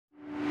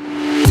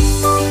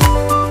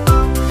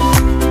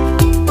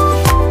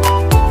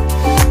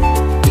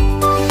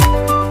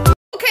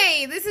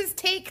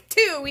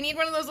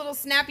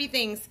happy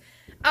things.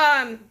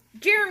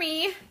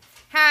 Jeremy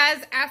has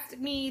asked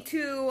me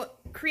to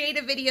create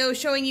a video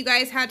showing you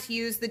guys how to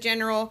use the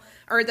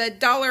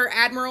Dollar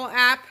Admiral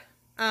app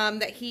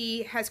that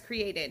he has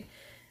created.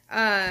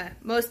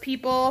 Most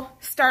people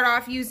start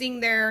off using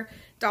their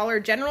Dollar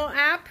General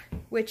app,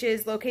 which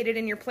is located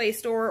in your Play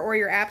Store or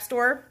your App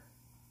Store,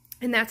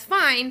 and that's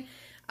fine.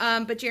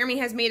 But Jeremy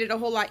has made it a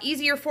whole lot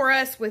easier for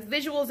us with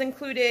visuals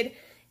included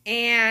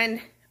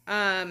and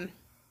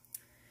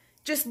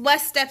just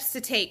less steps to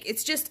take.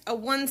 It's just a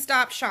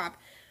one-stop shop.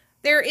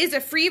 There is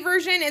a free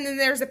version and then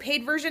there's a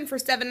paid version for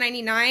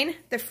 $7.99.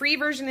 The free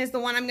version is the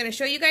one I'm going to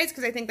show you guys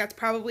because I think that's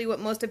probably what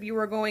most of you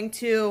are going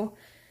to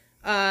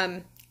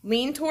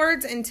lean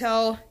towards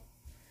until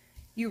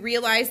you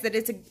realize that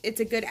it's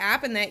a good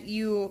app and that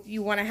you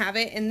want to have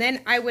it. And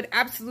then I would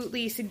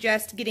absolutely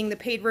suggest getting the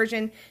paid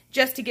version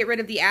just to get rid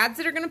of the ads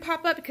that are going to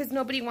pop up because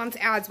nobody wants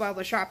ads while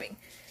they're shopping.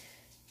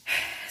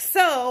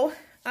 So,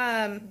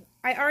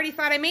 I already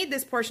thought I made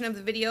this portion of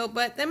the video,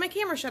 but then my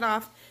camera shut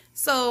off.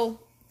 So,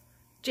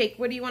 Jake,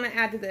 what do you want to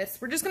add to this?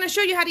 We're just going to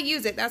show you how to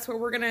use it. That's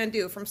what we're going to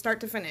do from start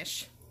to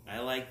finish. I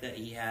like that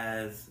he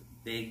has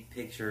big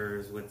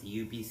pictures with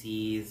the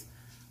UPCs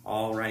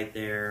all right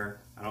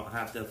there. I don't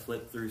have to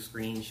flip through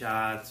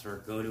screenshots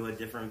or go to a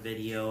different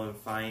video and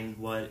find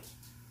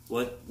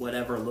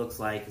whatever it looks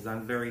like because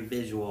I'm very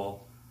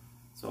visual.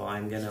 So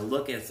I'm going to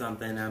look at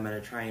something. I'm going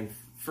to try and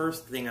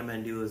first thing I'm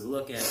going to do is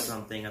look at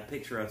something, a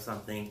picture of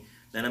something.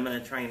 Then I'm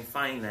going to try and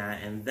find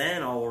that, and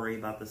then I'll worry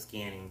about the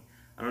scanning.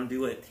 I don't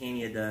do what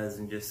Tanya does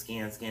and just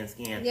scan.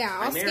 Yeah,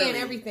 I'll scan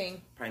everything.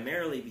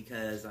 Primarily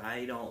because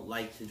I don't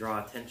like to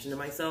draw attention to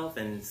myself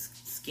and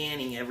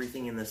scanning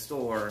everything in the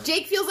store.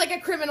 Jake feels like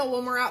a criminal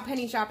when we're out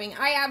penny shopping.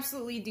 I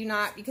absolutely do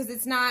not because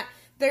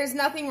there's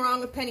nothing wrong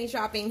with penny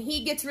shopping.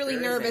 He gets really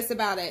nervous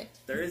about it.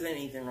 There isn't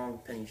anything wrong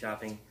with penny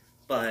shopping,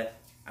 but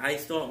I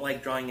still don't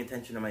like drawing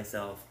attention to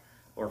myself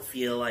or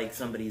feel like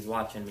somebody's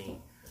watching me.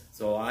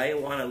 So I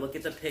want to look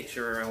at the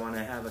picture, I want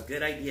to have a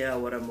good idea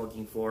of what I'm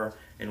looking for,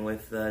 and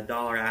with the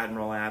Dollar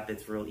Admiral app,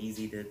 it's real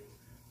easy to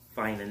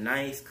find a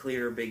nice,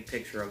 clear, big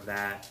picture of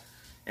that.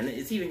 And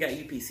it's even got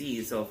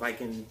UPCs, so if I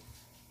can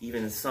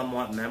even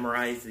somewhat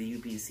memorize the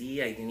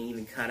UPC, I can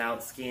even cut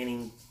out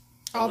scanning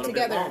a little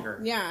bit longer.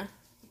 Yeah.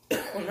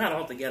 Well, not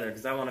altogether,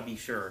 because I want to be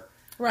sure.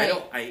 Right.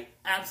 I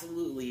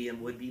absolutely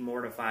would be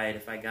mortified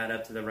if I got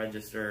up to the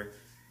register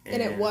and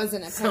it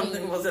wasn't a penny.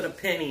 Something wasn't a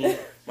penny.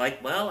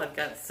 Like, well, I've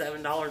got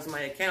 $7 in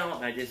my account,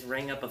 and I just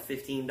rang up a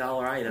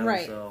 $15 item.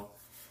 Right.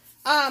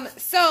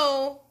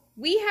 So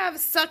we have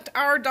sucked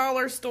our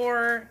dollar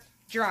store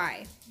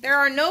dry. There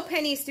are no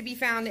pennies to be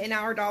found in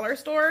our dollar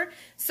store.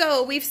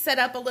 So we've set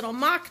up a little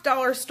mock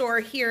dollar store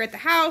here at the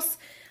house.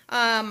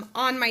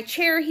 On my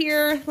chair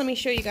here, let me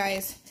show you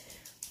guys.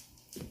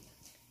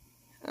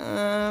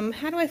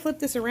 How do I flip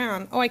this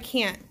around? Oh, I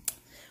can't.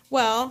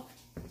 Well,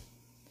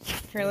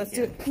 here, let's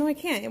do it. No, I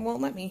can't. It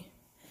won't let me.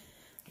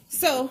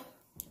 So,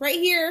 right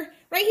here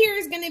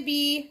is going to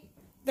be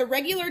the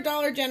regular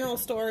Dollar General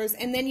stores,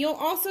 and then you'll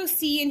also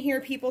see and hear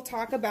people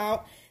talk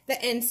about the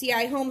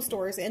NCI Home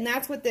Stores, and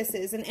that's what this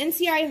is. An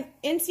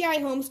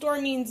NCI Home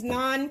Store means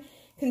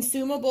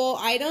non-consumable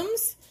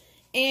items,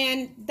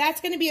 and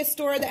that's going to be a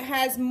store that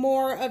has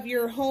more of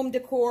your home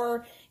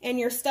decor and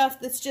your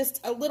stuff that's just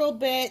a little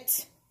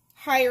bit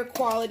higher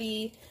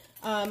quality,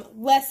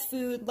 less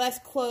food, less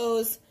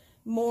clothes,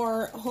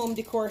 more home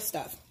decor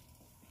stuff.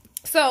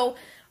 So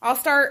I'll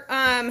start,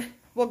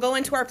 we'll go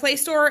into our Play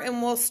Store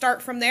and we'll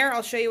start from there.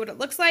 I'll show you what it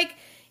looks like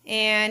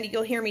and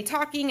you'll hear me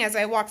talking as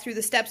I walk through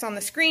the steps on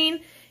the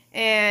screen,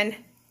 and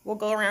we'll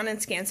go around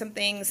and scan some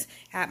things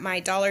at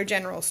my Dollar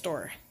General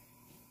store.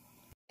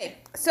 Okay,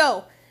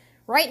 so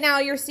right now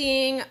you're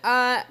seeing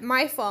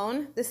my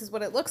phone. This is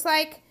what it looks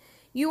like.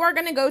 You are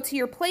going to go to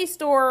your Play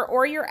Store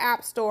or your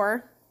App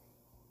Store.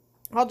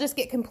 I'll just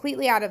get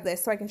completely out of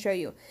this so I can show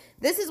you.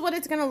 This is what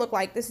it's going to look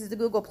like. This is the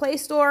Google Play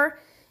Store.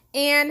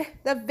 And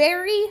the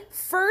very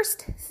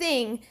first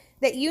thing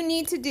that you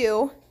need to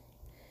do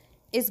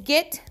is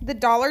get the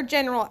Dollar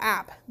General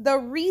app. The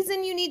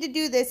reason you need to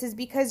do this is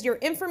because your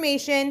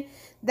information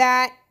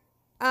that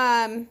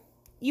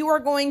you are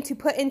going to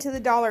put into the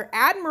Dollar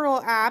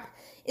Admiral app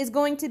is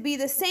going to be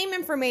the same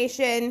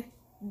information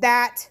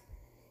that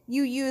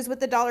you use with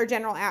the Dollar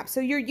General app. So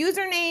your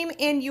username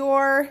and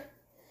your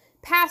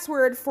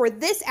password for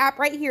this app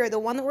right here, the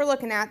one that we're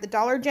looking at, the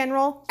Dollar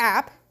General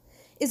app,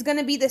 is going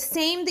to be the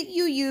same that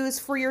you use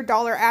for your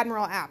Dollar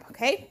Admiral app,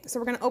 okay? So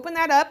we're going to open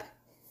that up.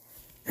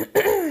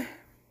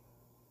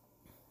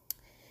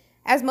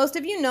 As most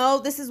of you know,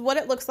 this is what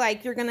it looks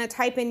like. You're going to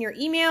type in your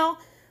email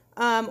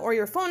or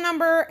your phone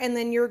number, and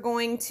then you're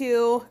going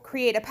to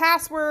create a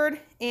password,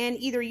 and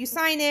either you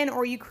sign in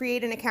or you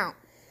create an account.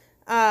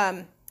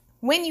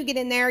 When you get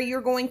in there,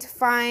 you're going to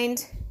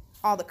find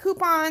all the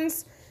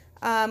coupons,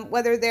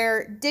 whether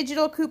they're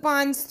digital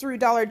coupons through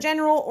Dollar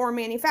General or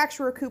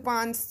manufacturer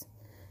coupons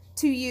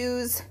to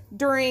use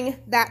during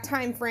that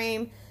time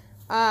frame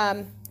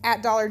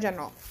at Dollar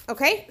General.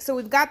 Okay, so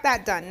we've got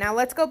that done. Now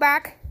let's go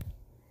back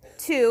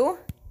to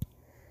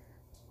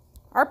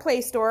our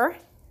Play Store.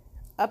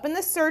 up in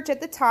the search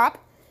at the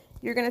top,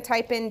 you're going to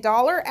type in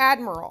Dollar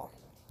Admiral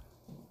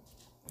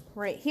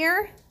right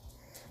here.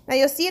 Now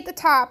you'll see at the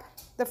top,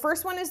 the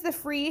first one is the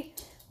free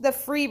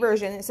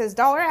version. It says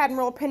Dollar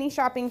Admiral penny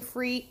shopping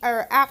free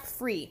or app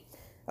free.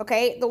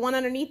 Okay, the one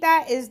underneath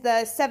that is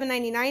the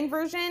 $7.99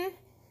 version,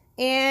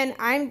 and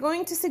I'm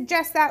going to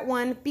suggest that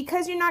one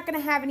because you're not going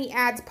to have any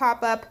ads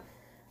pop up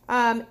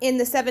in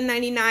the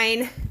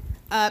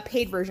 $7.99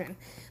 paid version.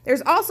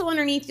 There's also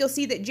underneath, you'll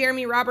see that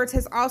Jeremy Roberts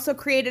has also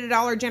created a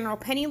Dollar General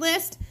penny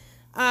list.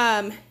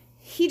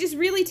 He just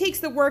really takes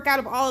the work out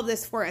of all of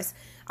this for us.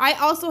 I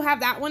also have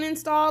that one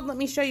installed. Let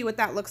me show you what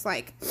that looks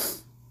like.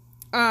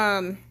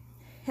 And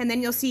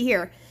then you'll see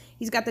here,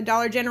 he's got the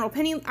Dollar General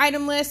penny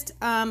item list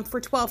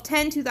for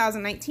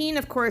 12/10/2019.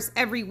 Of course,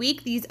 every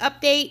week these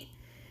update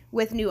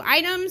with new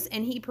items,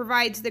 and he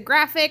provides the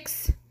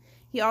graphics.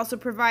 He also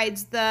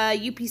provides the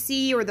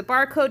UPC or the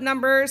barcode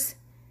numbers.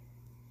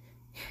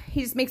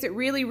 He just makes it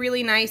really,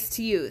 really nice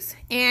to use.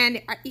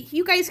 And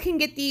you guys can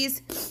get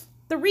these.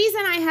 The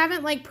reason I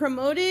haven't like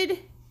promoted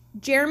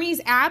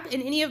Jeremy's app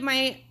in any of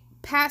my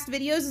past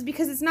videos is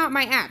because it's not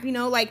my app. You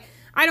know, like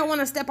I don't want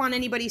to step on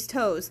anybody's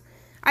toes.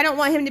 I don't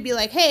want him to be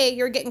like, hey,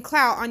 you're getting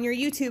clout on your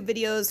YouTube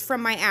videos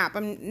from my app.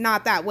 I'm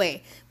not that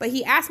way. But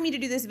he asked me to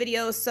do this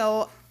video,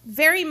 so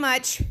very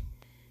much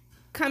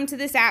come to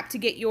this app to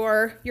get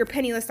your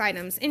penniless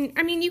items. And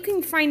I mean, you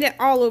can find it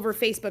all over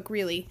Facebook,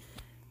 really.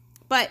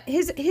 But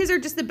his are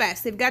just the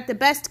best. They've got the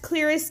best,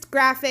 clearest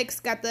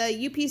graphics, got the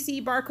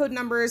UPC barcode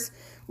numbers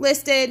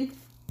listed.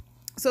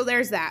 So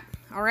there's that,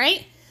 all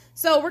right?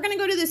 So we're going to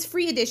go to this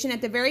free edition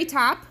at the very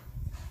top.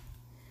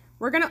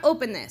 We're going to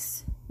open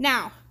this.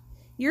 Now,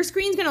 your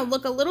screen's going to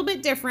look a little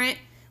bit different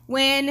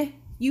when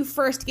you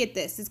first get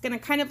this. It's going to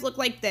kind of look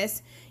like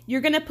this.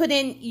 You're going to put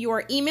in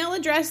your email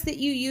address that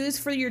you use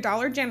for your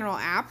Dollar General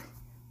app.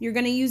 You're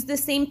going to use the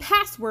same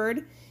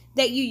password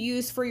that you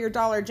use for your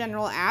Dollar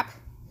General app.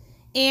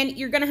 And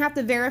you're going to have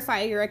to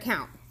verify your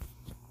account.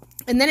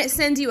 And then it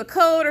sends you a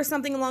code or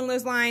something along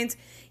those lines.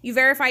 You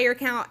verify your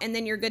account, and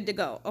then you're good to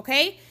go,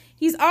 okay?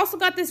 He's also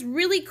got this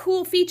really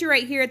cool feature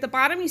right here at the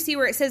bottom. You see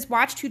where it says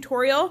Watch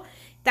Tutorial?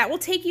 That will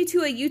take you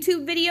to a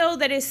YouTube video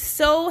that is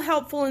so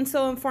helpful and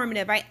so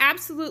informative. I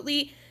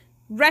absolutely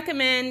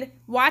recommend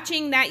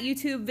watching that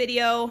YouTube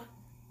video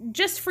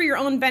just for your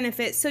own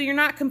benefit, so you're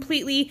not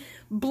completely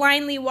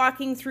blindly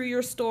walking through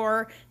your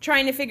store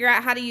trying to figure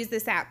out how to use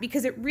this app,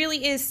 because it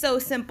really is so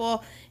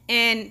simple,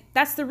 and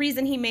that's the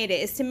reason he made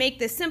it, is to make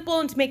this simple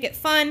and to make it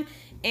fun.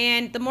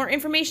 And the more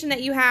information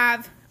that you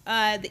have,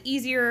 the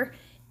easier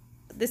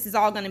this is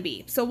all going to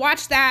be. So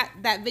watch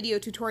that video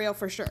tutorial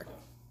for sure.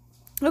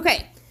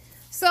 Okay,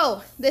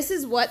 so this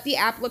is what the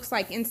app looks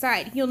like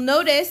inside. You'll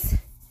notice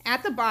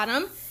at the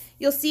bottom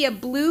you'll see a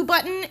blue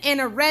button and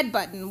a red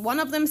button. One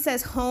of them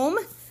says Home,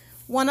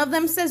 one of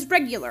them says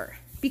Regular,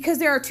 because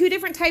there are two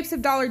different types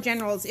of Dollar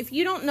Generals. If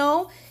you don't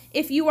know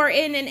if you are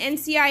in an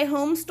NCI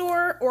Home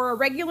Store or a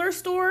regular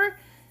store,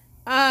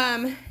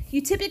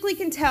 you typically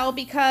can tell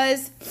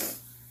because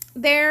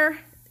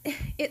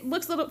it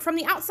looks a little, from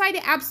the outside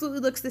it absolutely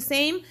looks the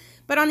same,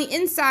 but on the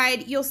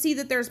inside you'll see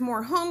that there's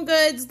more home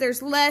goods,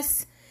 there's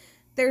less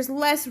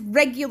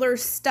regular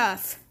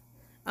stuff.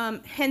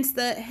 Hence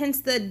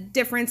the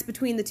difference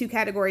between the two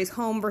categories,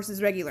 home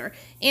versus regular.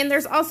 And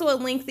there's also a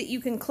link that you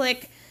can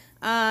click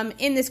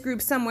in this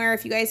group somewhere.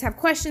 If you guys have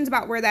questions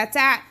about where that's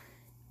at,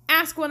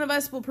 ask one of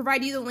us. We'll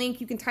provide you the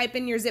link. You can type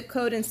in your zip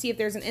code and see if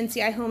there's an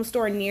NCI Home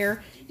Store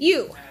near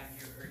you.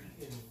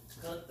 You can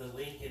put the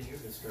link in your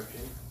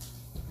description.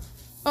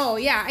 Oh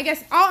yeah, I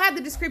guess I'll add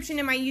the description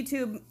in my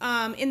YouTube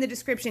in the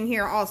description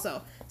here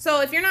also.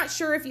 So if you're not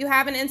sure if you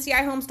have an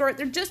NCI Home Store,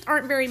 there just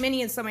aren't very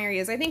many in some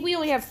areas. I think we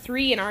only have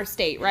 3 in our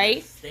state,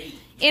 right?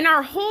 In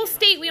our whole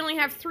state, we only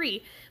have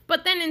 3.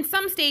 But then in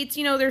some states,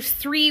 you know, there's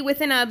 3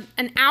 within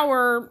an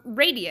hour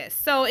radius.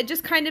 So it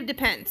just kind of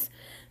depends.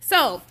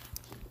 So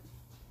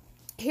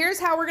here's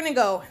how we're going to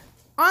go.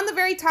 On the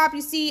very top,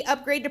 you see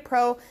Upgrade to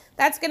Pro.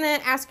 That's going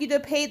to ask you to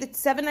pay the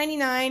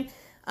 $7.99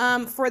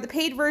 for the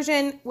paid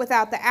version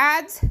without the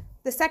ads.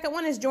 The second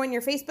one is join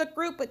your Facebook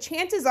group, but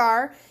chances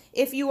are,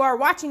 if you are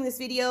watching this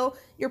video,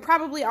 you're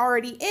probably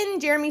already in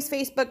Jeremy's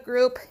Facebook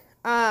group.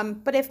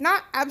 But if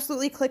not,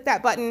 absolutely click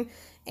that button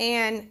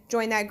and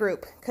join that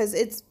group, because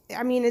it's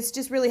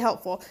just really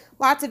helpful.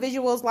 Lots of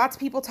visuals, lots of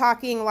people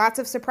talking, lots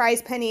of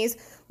surprise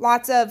pennies,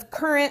 lots of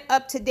current,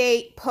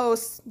 up-to-date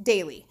posts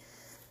daily.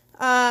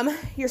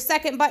 Your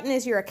second button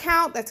is your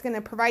account. That's going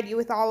to provide you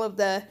with all of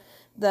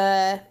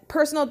the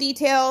personal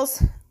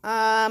details.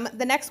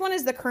 The next one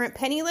is the current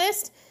penny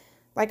list.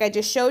 Like I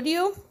just showed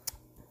you,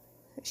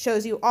 it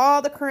shows you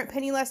all the current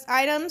penny list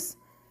items,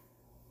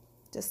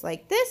 just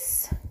like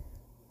this.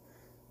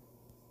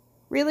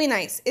 Really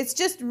nice. It's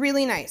just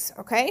really nice,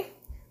 okay?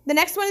 The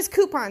next one is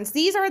coupons.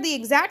 These are the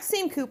exact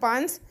same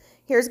coupons.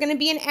 Here's going to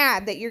be an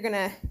ad that you're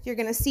gonna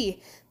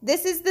see.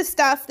 This is the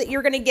stuff that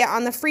you're going to get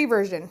on the free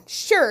version.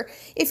 Sure,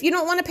 if you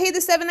don't want to pay the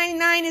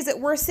 $7.99, is it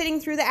worth sitting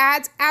through the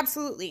ads?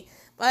 Absolutely.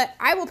 But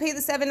I will pay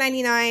the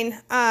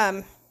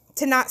 $7.99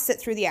 to not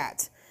sit through the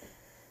ads.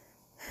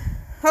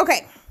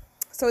 Okay,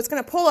 So it's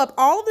going to pull up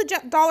all of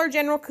the Dollar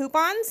General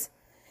coupons.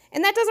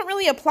 And that doesn't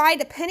really apply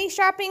to penny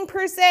shopping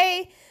per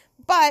se,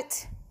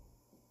 but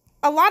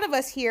a lot of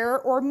us here,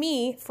 or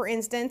me, for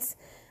instance,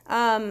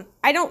 I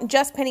don't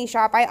just penny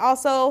shop. I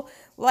also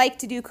like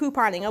to do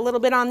couponing, a little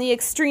bit on the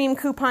extreme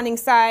couponing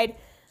side.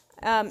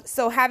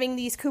 So having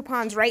these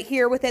coupons right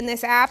here within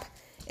this app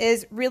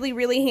is really,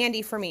 really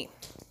handy for me.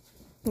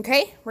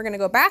 Okay, we're going to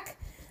go back.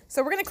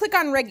 So we're going to click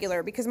on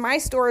regular because my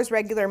store is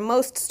regular.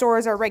 Most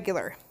stores are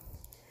regular.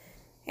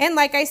 And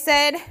like I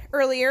said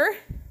earlier,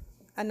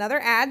 another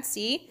ad,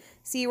 see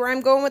where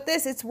I'm going with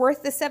this? It's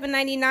worth the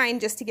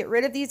 $7.99 just to get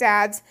rid of these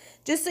ads,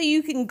 just so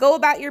you can go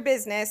about your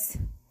business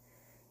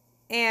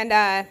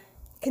and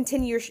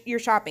continue your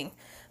shopping.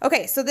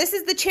 Okay, so this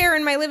is the chair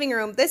in my living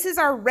room. This is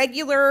our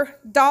regular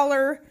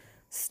dollar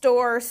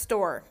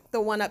store.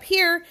 The one up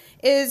here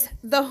is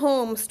the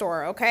home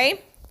store,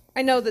 okay?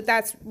 I know that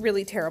that's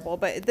really terrible,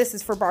 but this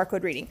is for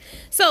barcode reading.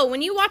 So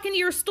when you walk into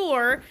your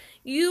store,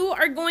 you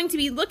are going to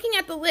be looking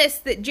at the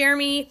list that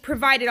Jeremy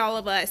provided all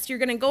of us. You're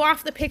going to go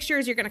off the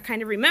pictures. You're going to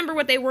kind of remember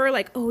what they were.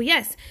 Like, oh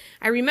yes,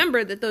 I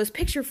remember that those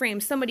picture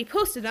frames, somebody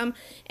posted them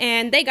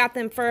and they got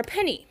them for a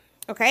penny.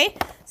 Okay,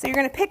 so you're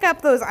going to pick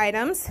up those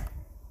items.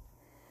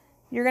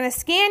 You're going to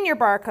scan your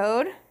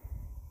barcode.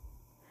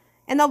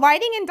 And the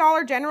lighting in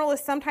Dollar General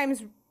is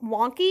sometimes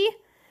wonky,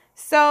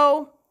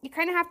 so you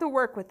kind of have to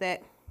work with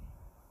it.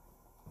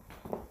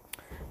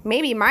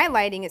 Maybe my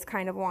lighting is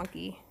kind of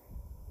wonky.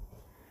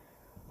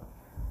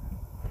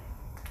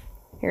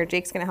 Here,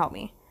 Jake's going to help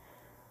me.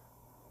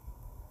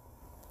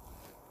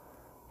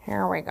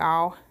 Here we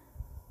go.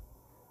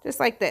 Just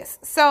like this.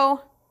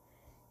 So,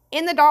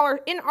 in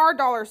our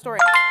dollar store,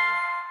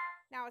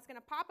 now it's going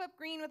to pop up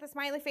green with a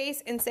smiley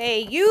face and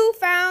say, you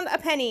found a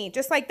penny,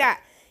 just like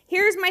that.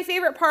 Here's my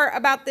favorite part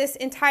about this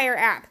entire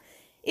app.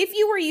 If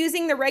you were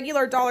using the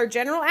regular Dollar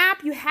General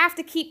app, you have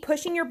to keep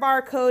pushing your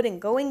barcode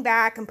and going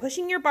back and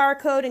pushing your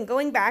barcode and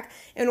going back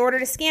in order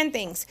to scan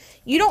things.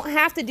 You don't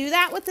have to do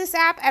that with this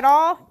app at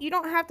all. You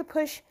don't have to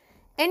push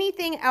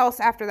anything else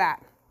after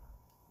that.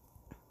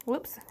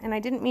 Whoops, and I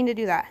didn't mean to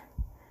do that.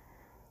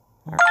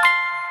 All right.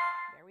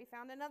 There we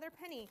found another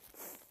penny.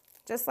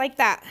 Just like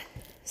that.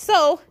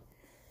 So,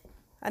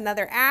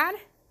 another ad.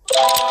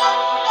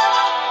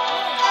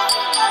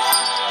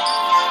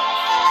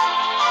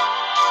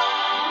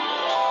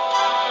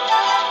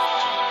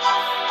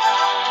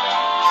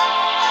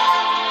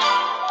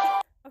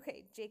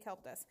 Okay, Jake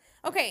helped us.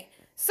 Okay,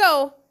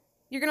 so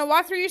you're going to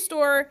walk through your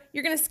store,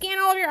 you're going to scan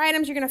all of your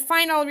items, you're going to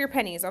find all of your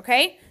pennies,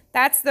 okay?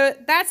 That's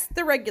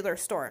the regular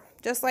store,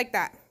 just like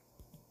that.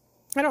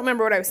 I don't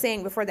remember what I was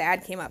saying before the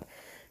ad came up.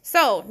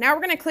 So, now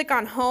we're going to click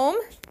on home.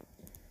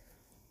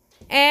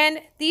 And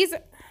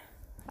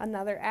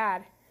another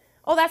ad.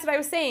 Oh, that's what I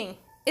was saying.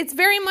 It's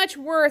very much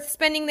worth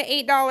spending the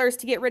 $8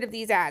 to get rid of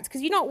these ads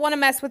because you don't want to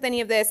mess with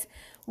any of this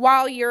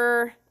while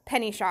you're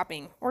penny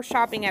shopping or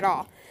shopping at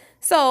all.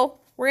 So,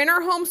 we're in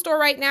our home store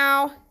right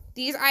now.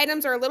 These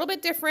items are a little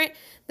bit different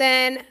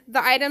than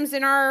the items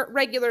in our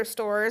regular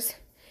stores.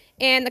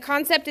 And the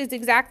concept is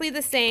exactly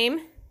the same.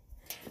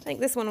 I think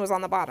this one was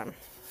on the bottom.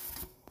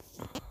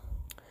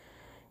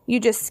 You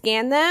just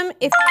scan them.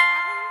 If you're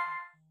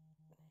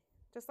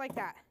having, just like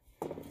that.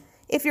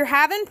 If you're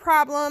having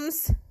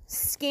problems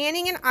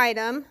scanning an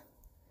item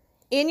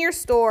in your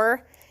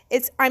store,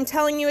 I'm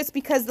telling you it's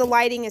because the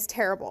lighting is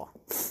terrible.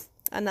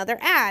 Another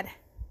ad.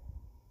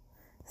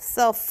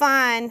 So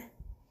fun.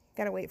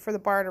 Gotta wait for the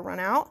bar to run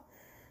out.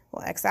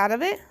 We'll X out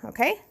of it.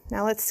 Okay,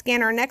 now let's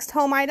scan our next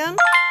home item.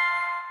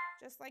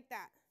 Just like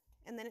that.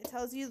 And then it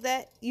tells you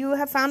that you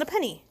have found a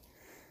penny.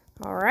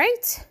 All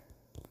right.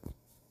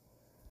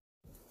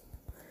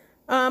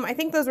 I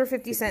think those were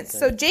 50 cents.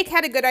 So Jake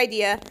had a good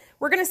idea.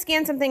 We're going to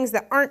scan some things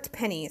that aren't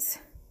pennies.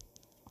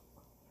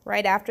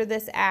 Right after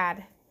this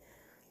ad.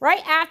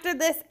 Right after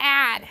this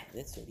ad.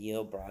 This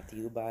video brought to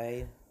you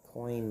by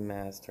Coin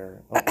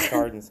Master. Oh,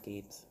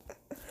 Gardenscapes.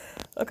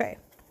 Okay.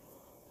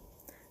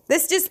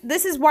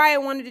 This is why I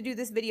wanted to do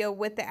this video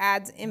with the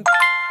ads in.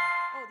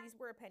 Oh, these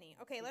were a penny.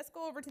 Okay, let's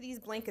go over to these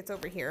blankets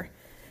over here.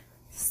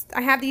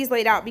 I have these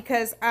laid out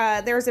because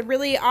there's a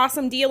really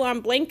awesome deal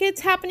on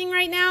blankets happening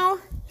right now.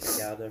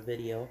 Check out their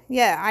video.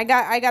 Yeah, I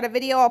got a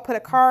video. I'll put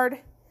a card.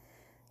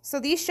 So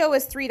these show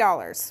us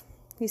 $3.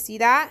 You see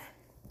that?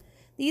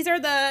 These are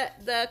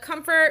the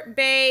Comfort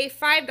Bay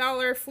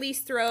 $5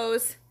 fleece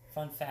throws.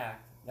 Fun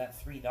fact,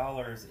 that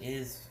 $3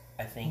 is,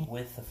 I think,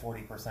 with the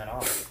 40%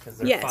 off because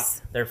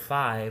they're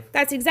 $5.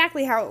 That's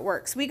exactly how it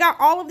works. We got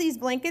all of these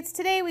blankets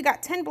today. We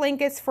got 10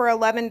 blankets for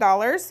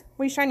 $11.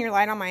 Will you shine your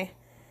light on my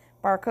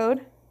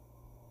barcode?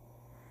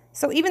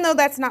 So even though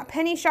that's not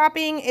penny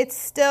shopping, it's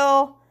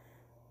still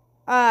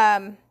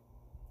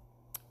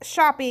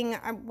shopping.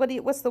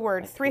 What's the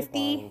word?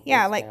 Thrifty? Couponing,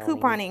 yeah, like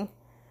couponing.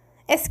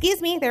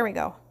 Excuse me. There we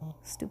go.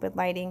 Stupid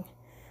lighting.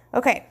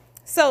 Okay.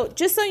 So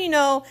just so you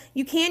know,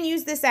 you can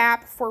use this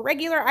app for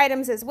regular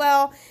items as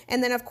well.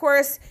 And then, of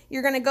course,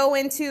 you're going to go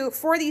into,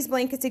 for these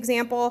blankets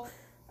example,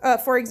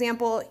 for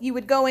example, you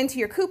would go into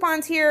your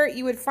coupons here.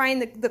 You would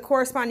find the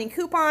corresponding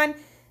coupon.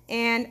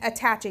 and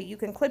attach it. You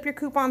can clip your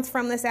coupons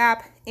from this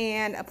app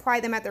and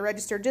apply them at the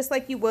register just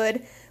like you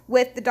would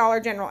with the Dollar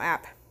General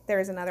app.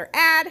 There's another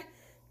ad.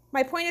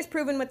 My point is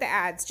proven with the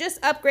ads.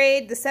 Just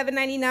upgrade the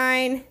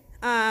 $7.99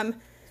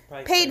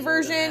 paid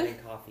version.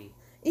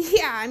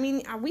 Yeah, I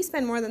mean, we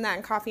spend more than that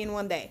in coffee in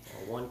one day.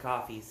 Well, one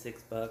coffee,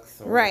 $6,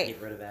 so right.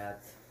 Get rid of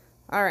ads.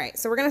 All right,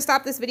 so we're going to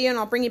stop this video and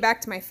I'll bring you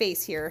back to my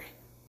face here.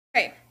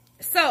 Okay,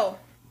 so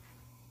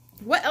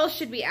what else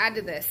should we add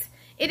to this?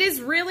 It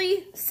is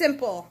really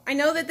simple. I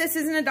know that this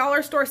isn't a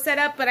dollar store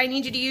setup, but I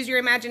need you to use your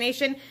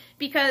imagination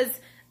because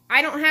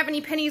I don't have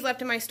any pennies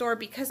left in my store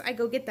because I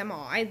go get them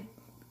all. I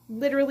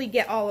literally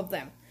get all of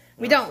them.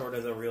 Our store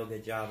does a real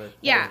good job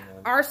at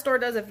our store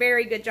does a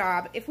very good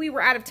job. If we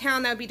were out of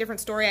town, that would be a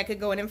different story. I could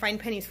go in and find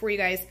pennies for you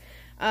guys.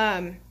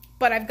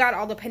 But I've got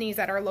all the pennies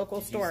at our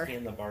local store. Did you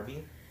scan the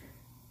Barbie?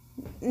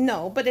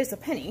 No, but it's a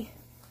penny.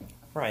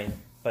 Right,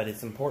 but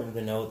it's important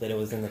to note that it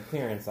was in the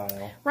clearance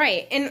aisle.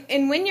 Right,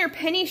 and when you're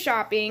penny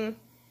shopping,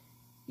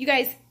 you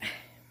guys,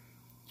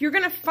 you're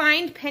going to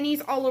find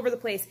pennies all over the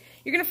place.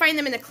 You're going to find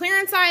them in the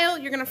clearance aisle.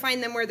 You're going to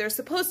find them where they're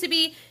supposed to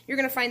be. You're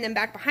going to find them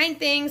back behind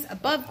things,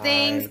 above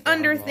things,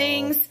 under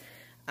things.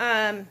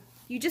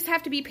 You just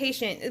have to be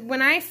patient.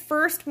 When I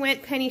first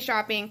went penny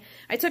shopping,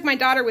 I took my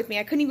daughter with me.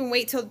 I couldn't even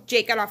wait till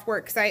Jake got off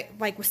work because I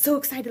was so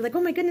excited. Like,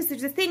 oh my goodness,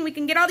 there's a thing. We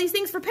can get all these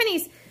things for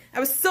pennies. I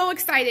was so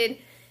excited.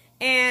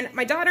 And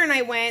my daughter and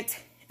I went,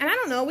 and I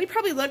don't know, we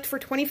probably looked for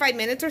 25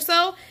 minutes or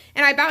so,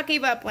 and I about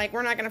gave up, like,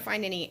 we're not going to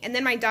find any. And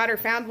then my daughter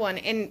found one,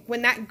 and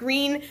when that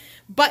green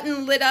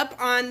button lit up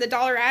on the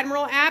Dollar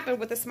Admiral app and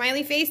with a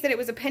smiley face that it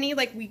was a penny,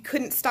 like, we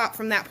couldn't stop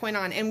from that point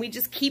on. And we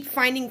just keep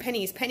finding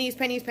pennies, pennies,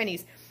 pennies,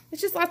 pennies.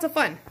 It's just lots of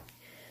fun.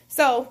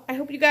 So I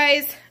hope you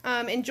guys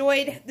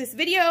enjoyed this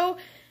video.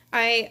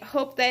 I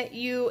hope that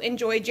you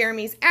enjoyed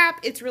Jeremy's app.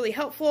 It's really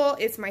helpful.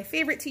 It's my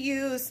favorite to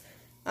use.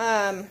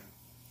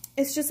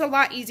 It's just a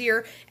lot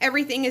easier.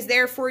 Everything is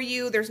there for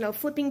you. There's no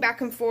flipping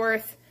back and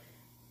forth.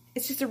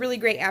 It's just a really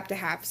great app to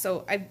have,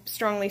 so I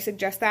strongly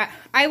suggest that.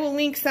 I will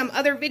link some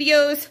other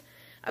videos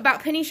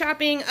about penny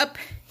shopping up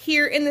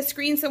here in the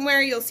screen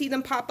somewhere. You'll see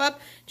them pop up.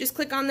 Just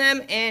click on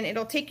them, and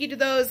it'll take you to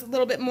those a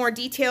little bit more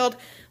detailed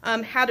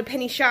how to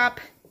penny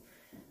shop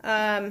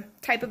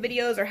type of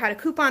videos, or how to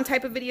coupon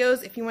type of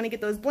videos. If you want to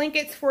get those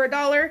blankets for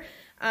 $1,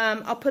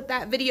 I'll put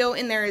that video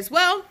in there as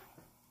well.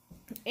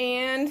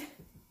 And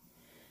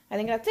I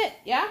think that's it.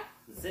 Yeah?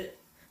 That's it.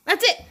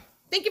 That's it.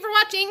 Thank you for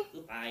watching.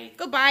 Goodbye.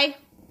 Goodbye.